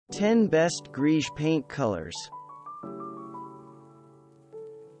10 Best Greige Paint Colors.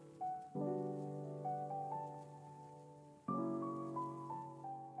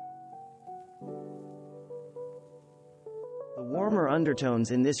 The warmer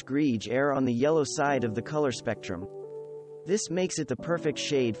undertones in this greige err on the yellow side of the color spectrum. This makes it the perfect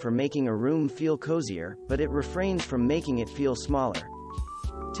shade for making a room feel cozier, but it refrains from making it feel smaller.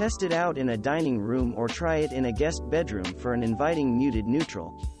 Test it out in a dining room or try it in a guest bedroom for an inviting muted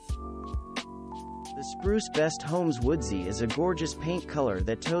neutral. The Spruce Best Homes Woodsy is a gorgeous paint color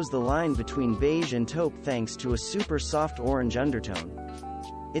that toes the line between beige and taupe thanks to a super soft orange undertone.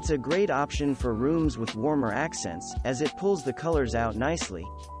 It's a great option for rooms with warmer accents, as it pulls the colors out nicely.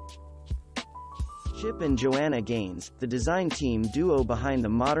 Chip and Joanna Gaines, the design team duo behind the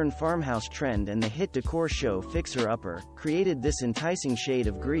modern farmhouse trend and the hit decor show Fixer Upper, created this enticing shade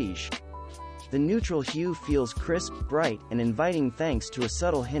of greige. The neutral hue feels crisp, bright, and inviting thanks to a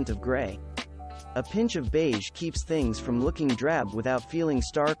subtle hint of gray. A pinch of beige keeps things from looking drab without feeling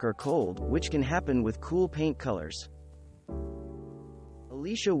stark or cold, which can happen with cool paint colors.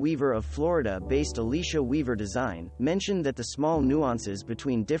 Alicia Weaver of Florida-based Alicia Weaver Design, mentioned that the small nuances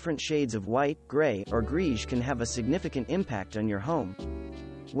between different shades of white, gray, or greige can have a significant impact on your home.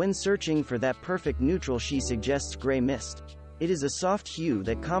 When searching for that perfect neutral, she suggests Gray Mist. It is a soft hue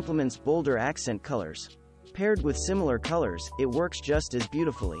that complements bolder accent colors. Paired with similar colors, it works just as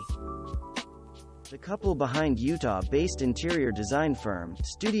beautifully. The couple behind Utah-based interior design firm,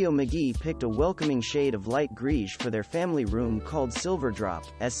 Studio McGee, picked a welcoming shade of light greige for their family room called Silver Drop,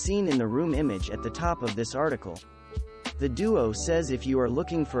 as seen in the room image at the top of this article. The duo says if you are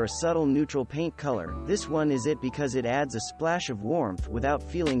looking for a subtle neutral paint color, this one is it because it adds a splash of warmth without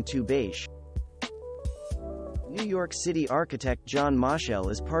feeling too beige. New York City architect John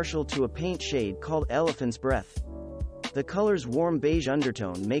Moschel is partial to a paint shade called Elephant's Breath. The color's warm beige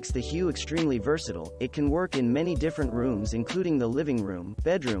undertone makes the hue extremely versatile. It can work in many different rooms including the living room,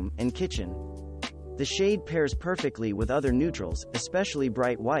 bedroom, and kitchen. The shade pairs perfectly with other neutrals, especially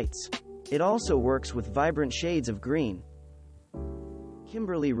bright whites. It also works with vibrant shades of green.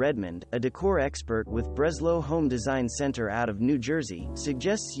 Kimberly Redmond, a decor expert with Breslow Home Design Center out of New Jersey,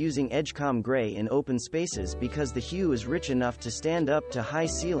 suggests using Edgecomb gray in open spaces because the hue is rich enough to stand up to high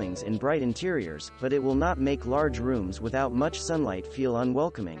ceilings in bright interiors, but it will not make large rooms without much sunlight feel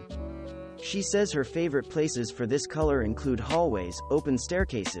unwelcoming. She says her favorite places for this color include hallways, open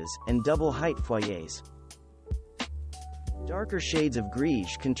staircases, and double-height foyers. Darker shades of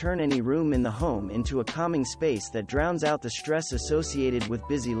greige can turn any room in the home into a calming space that drowns out the stress associated with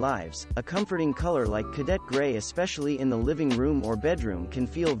busy lives. A comforting color like Cadet gray, especially in the living room or bedroom, can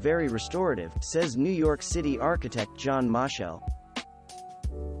feel very restorative, says New York City architect John Moschel.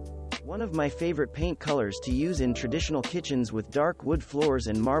 One of my favorite paint colors to use in traditional kitchens with dark wood floors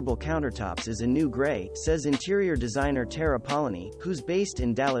and marble countertops is Anew gray, says interior designer Tara Polony, who's based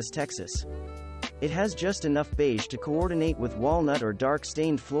in Dallas, Texas. It has just enough beige to coordinate with walnut or dark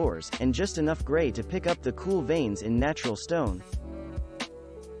stained floors, and just enough gray to pick up the cool veins in natural stone.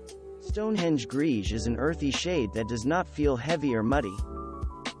 Stonehenge greige is an earthy shade that does not feel heavy or muddy.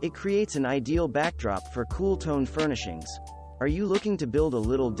 It creates an ideal backdrop for cool-toned furnishings. Are you looking to build a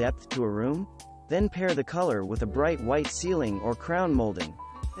little depth to a room? Then pair the color with a bright white ceiling or crown molding.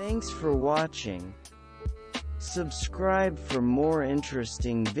 Thanks for watching. Subscribe for more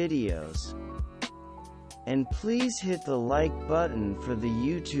interesting videos. And please hit the like button for the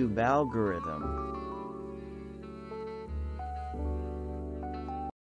YouTube algorithm.